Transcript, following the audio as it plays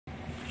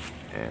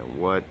And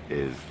what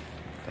is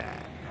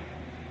that?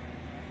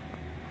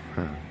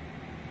 Uh-huh.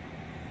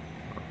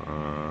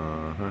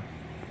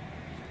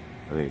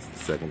 I think it's the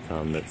second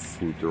time that's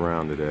swooped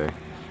around today.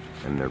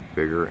 And they're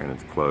bigger and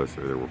it's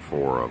closer. There were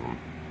 4 of them.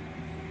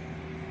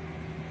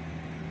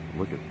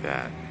 Look at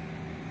that.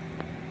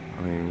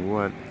 I mean,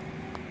 what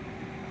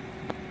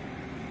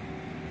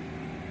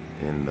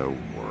in the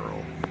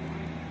world?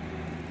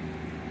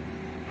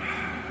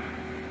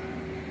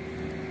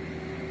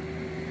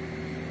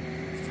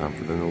 It's time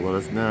for them to let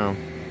us know.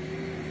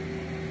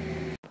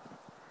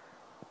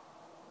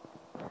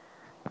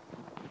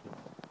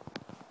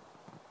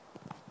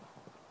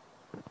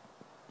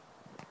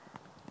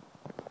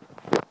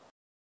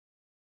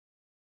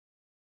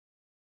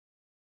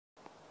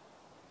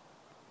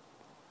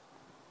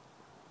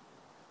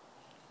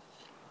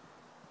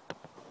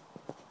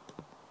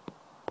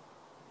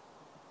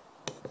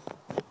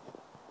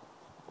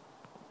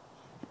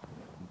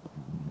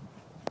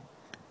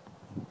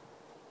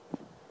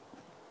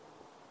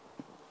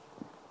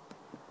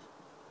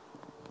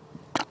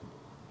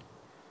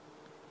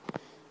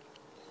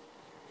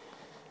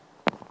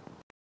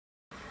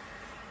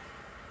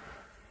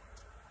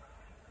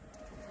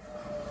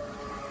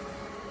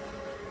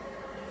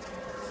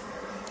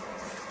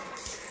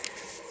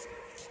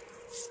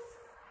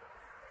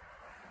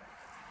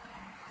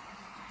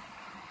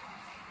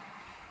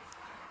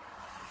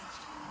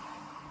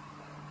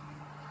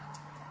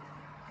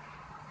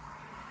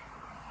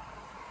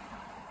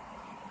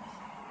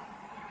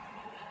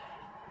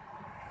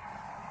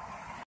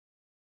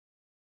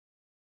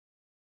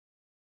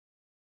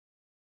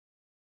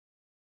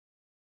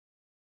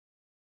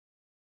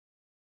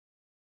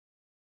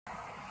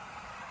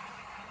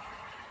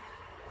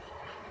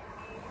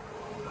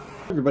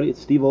 Everybody,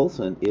 it's Steve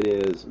Olson. It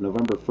is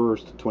November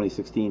 1st,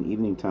 2016,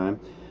 evening time.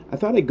 I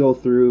thought I'd go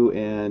through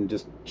and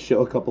just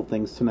show a couple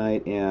things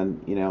tonight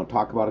and,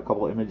 talk about a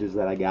couple images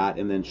that I got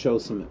and then show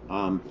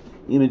some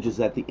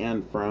images at the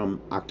end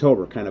from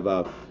October, kind of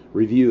a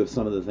review of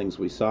some of the things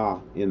we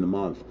saw in the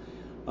month.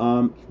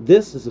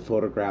 This is a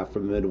photograph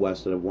from the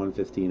Midwest at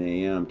 1:15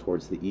 a.m.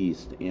 towards the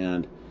east,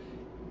 and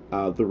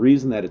the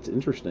reason that it's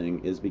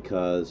interesting is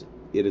because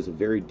it is a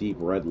very deep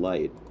red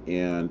light,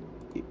 and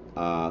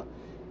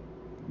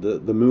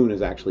the moon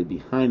is actually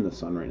behind the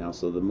sun right now,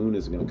 so the moon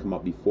is going to come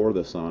up before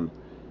the sun.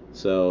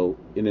 So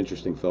an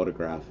interesting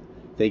photograph.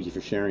 Thank you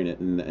for sharing it.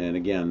 And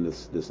again,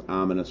 this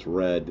ominous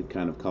red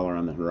kind of color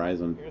on the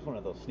horizon. Here's one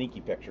of those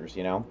sneaky pictures.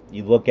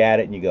 You look at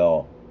it and you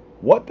go,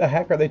 what the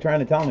heck are they trying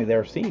to tell me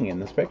they're seeing in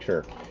this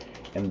picture?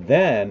 And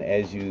then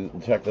as you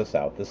check this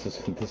out, this is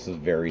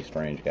very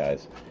strange,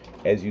 guys.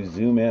 As you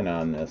zoom in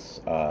on this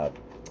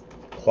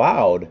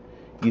cloud,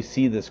 you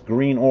see this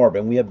green orb,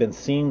 and we have been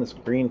seeing this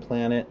green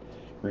planet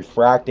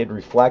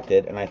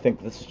reflected, and I think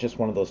this is just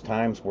one of those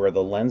times where the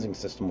lensing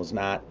system was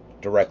not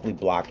directly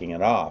blocking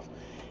it off.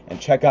 And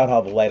check out how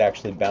the light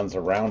actually bends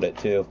around it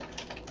too.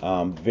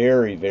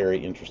 Very,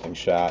 very interesting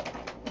shot.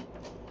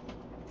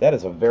 That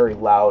is a very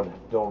loud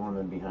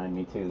Doberman behind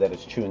me too. That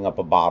is chewing up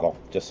a bottle,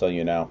 just so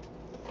you know.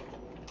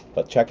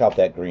 But check out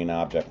that green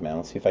object, man.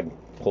 Let's see if I can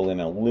pull in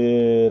a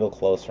little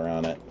closer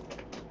on it.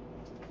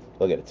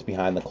 Look at it, it's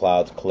behind the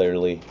clouds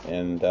clearly,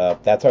 and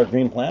that's our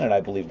green planet,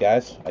 I believe,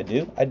 guys. I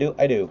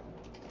do.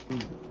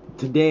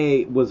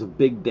 Today was a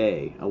big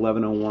day,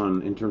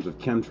 11:01, in terms of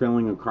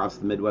chemtrailing across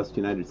the Midwest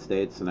United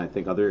States, and I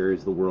think other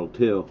areas of the world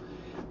too.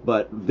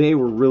 But they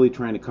were really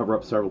trying to cover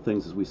up several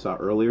things, as we saw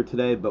earlier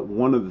today. But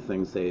one of the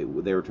things they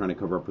were trying to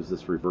cover up was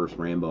this reverse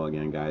rainbow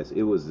again, guys.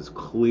 It was as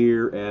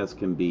clear as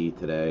can be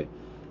today.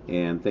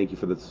 And thank you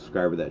for the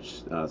subscriber that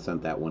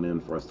sent that one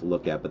in for us to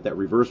look at. But that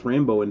reverse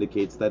rainbow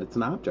indicates that it's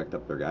an object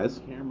up there, guys.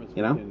 Cameras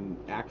we can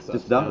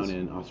access down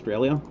in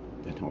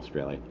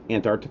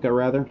Antarctica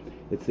rather.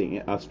 It's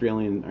the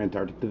Australian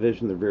Antarctic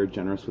Division. They're very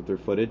generous with their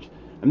footage.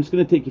 I'm just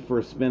going to take you for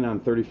a spin on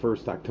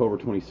 31st October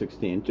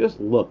 2016. Just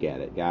look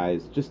at it,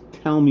 guys. Just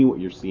tell me what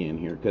you're seeing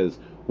here, because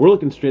we're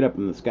looking straight up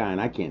in the sky, and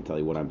I can't tell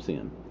you what I'm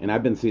seeing. And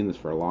I've been seeing this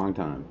for a long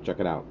time. Check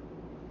it out.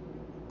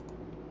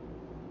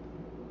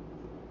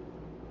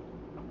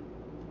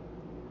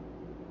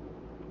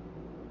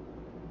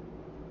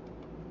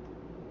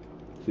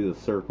 See the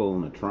circle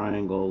and the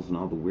triangles and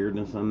all the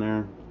weirdness on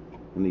there,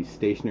 and these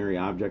stationary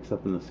objects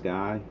up in the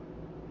sky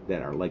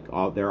that are like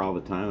there all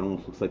the time. It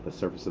almost looks like the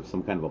surface of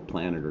some kind of a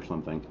planet or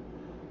something.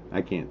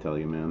 I can't tell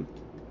you, man.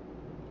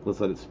 Let's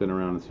let it spin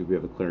around and see if we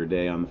have a clear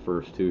day on the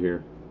first two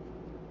here.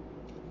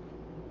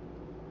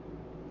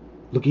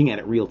 Looking at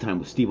it real time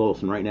with Steve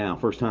Olson right now,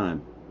 first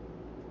time.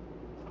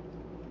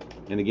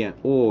 And again,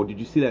 oh, did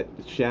you see that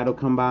shadow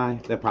come by?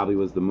 That probably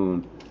was the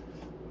moon.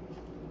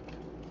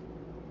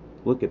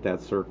 Look at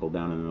that circle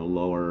down in the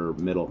lower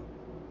middle.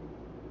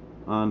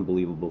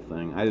 Unbelievable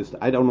thing.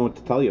 I don't know what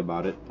to tell you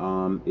about it.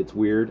 It's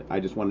weird.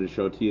 I just wanted to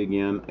show it to you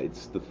again.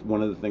 It's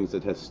one of the things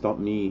that has stumped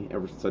me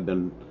ever since I've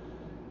been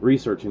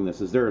researching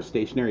this. Is there a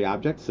stationary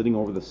object sitting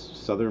over the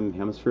southern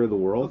hemisphere of the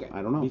world? Okay.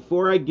 I don't know.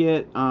 Before I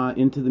get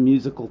into the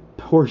musical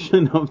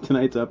portion of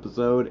tonight's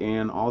episode,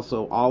 and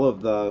also all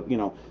of the,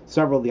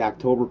 several of the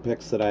October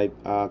picks that I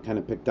kind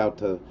of picked out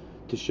to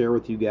share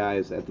with you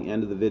guys at the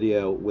end of the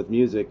video with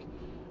music,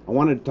 I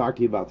wanted to talk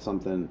to you about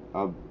something.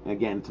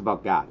 Again, it's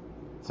about God.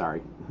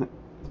 Sorry.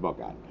 It's about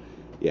God.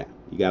 Yeah,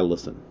 you gotta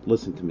listen.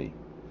 Listen to me.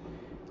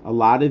 A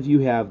lot of you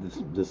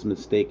have this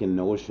mistaken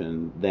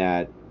notion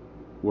that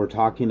we're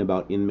talking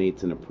about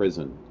inmates in a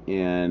prison,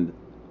 and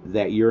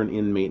that you're an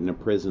inmate in a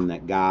prison,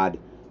 that God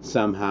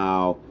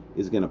somehow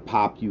is going to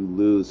pop you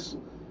loose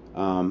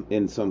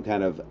in some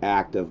kind of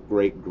act of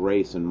great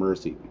grace and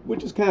mercy,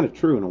 which is kind of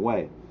true in a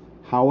way.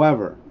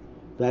 However,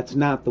 that's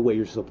not the way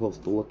you're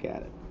supposed to look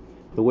at it.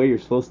 The way you're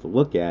supposed to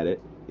look at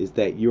it is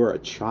that you're a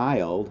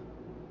child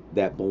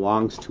that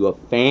belongs to a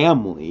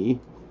family,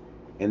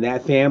 and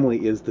that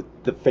family is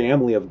the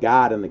family of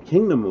God and the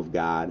kingdom of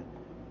God,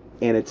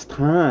 and it's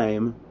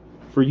time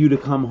for you to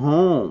come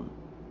home.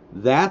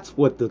 That's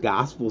what the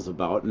gospel's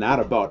about, not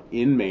about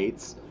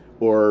inmates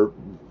or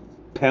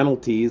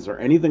penalties or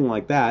anything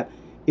like that.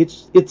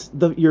 It's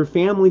your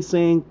family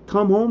saying,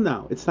 come home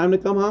now. It's time to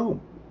come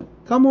home.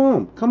 Come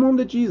home. Come home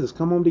to Jesus.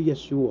 Come home to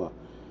Yeshua.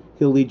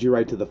 He'll lead you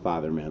right to the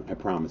Father, man. I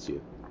promise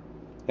you.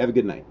 Have a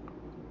good night.